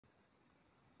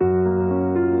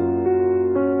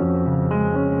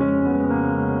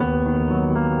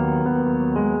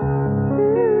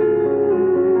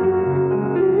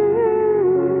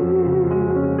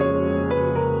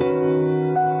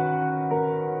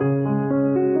You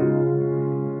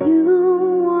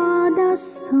are the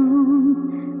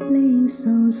song playing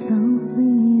so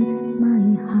softly in my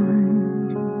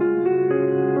heart.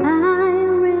 I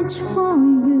reach for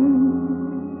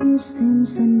you, you seem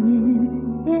so near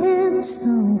and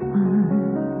so far.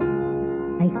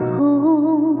 I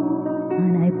hope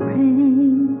and I pray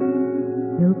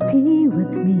you'll be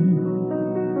with me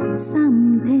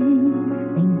someday.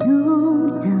 I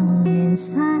know down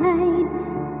inside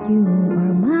you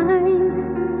are mine,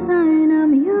 and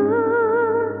I'm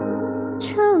your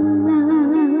true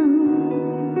love.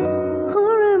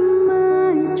 Or am I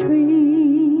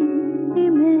dreaming?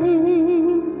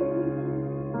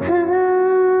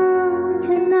 How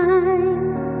can I?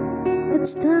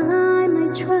 Each time I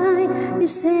try, you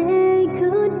say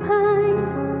goodbye.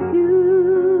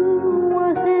 You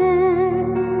are there.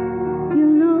 You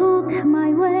look my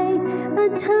way, I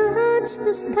touch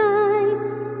the sky.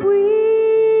 We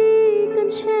can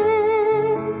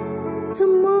share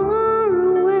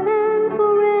tomorrow and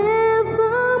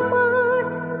forevermore.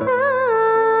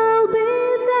 I'll be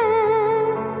there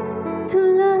to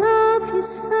love you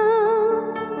so.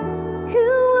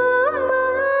 You are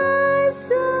my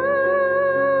soul.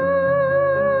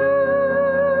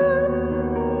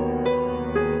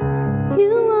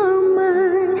 You are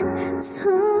my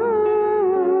soul.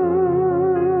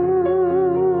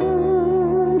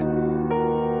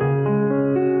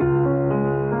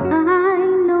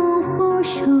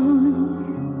 Sure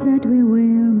that we were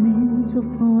meant to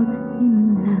fall in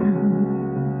love.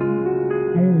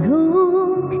 I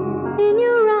look in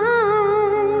your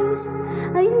eyes,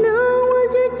 I know what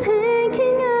you're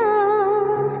thinking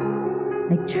of.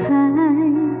 I try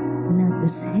not to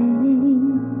say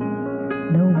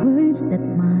the words that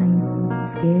might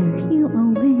scare you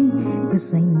away, 'cause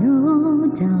I know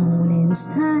down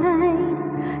inside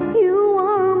you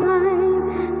are mine,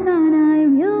 and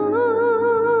I'm your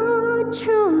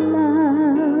true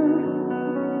love.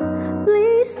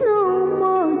 Please no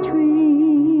more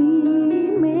dreaming.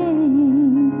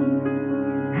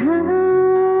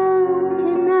 How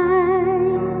can I?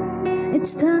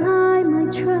 Each time I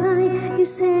try, you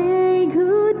say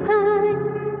goodbye.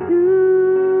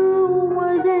 You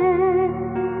are there.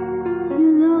 You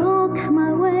look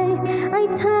my way, I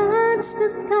touch the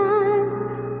sky.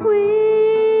 We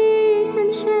can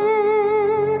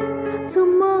share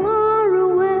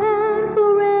tomorrow and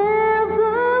forevermore.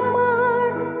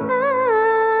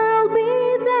 I'll be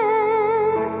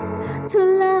there to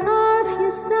love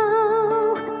you so.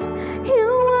 You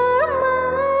are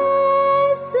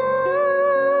my soul.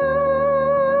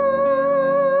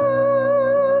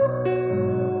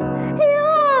 You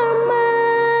are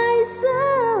my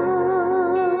soul.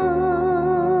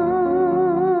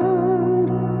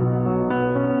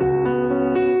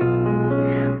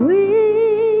 We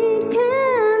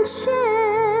can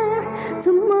share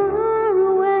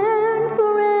tomorrow and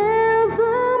forevermore.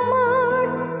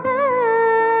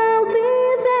 I'll be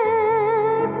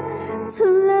there to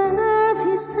love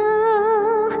you so.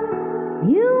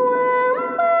 You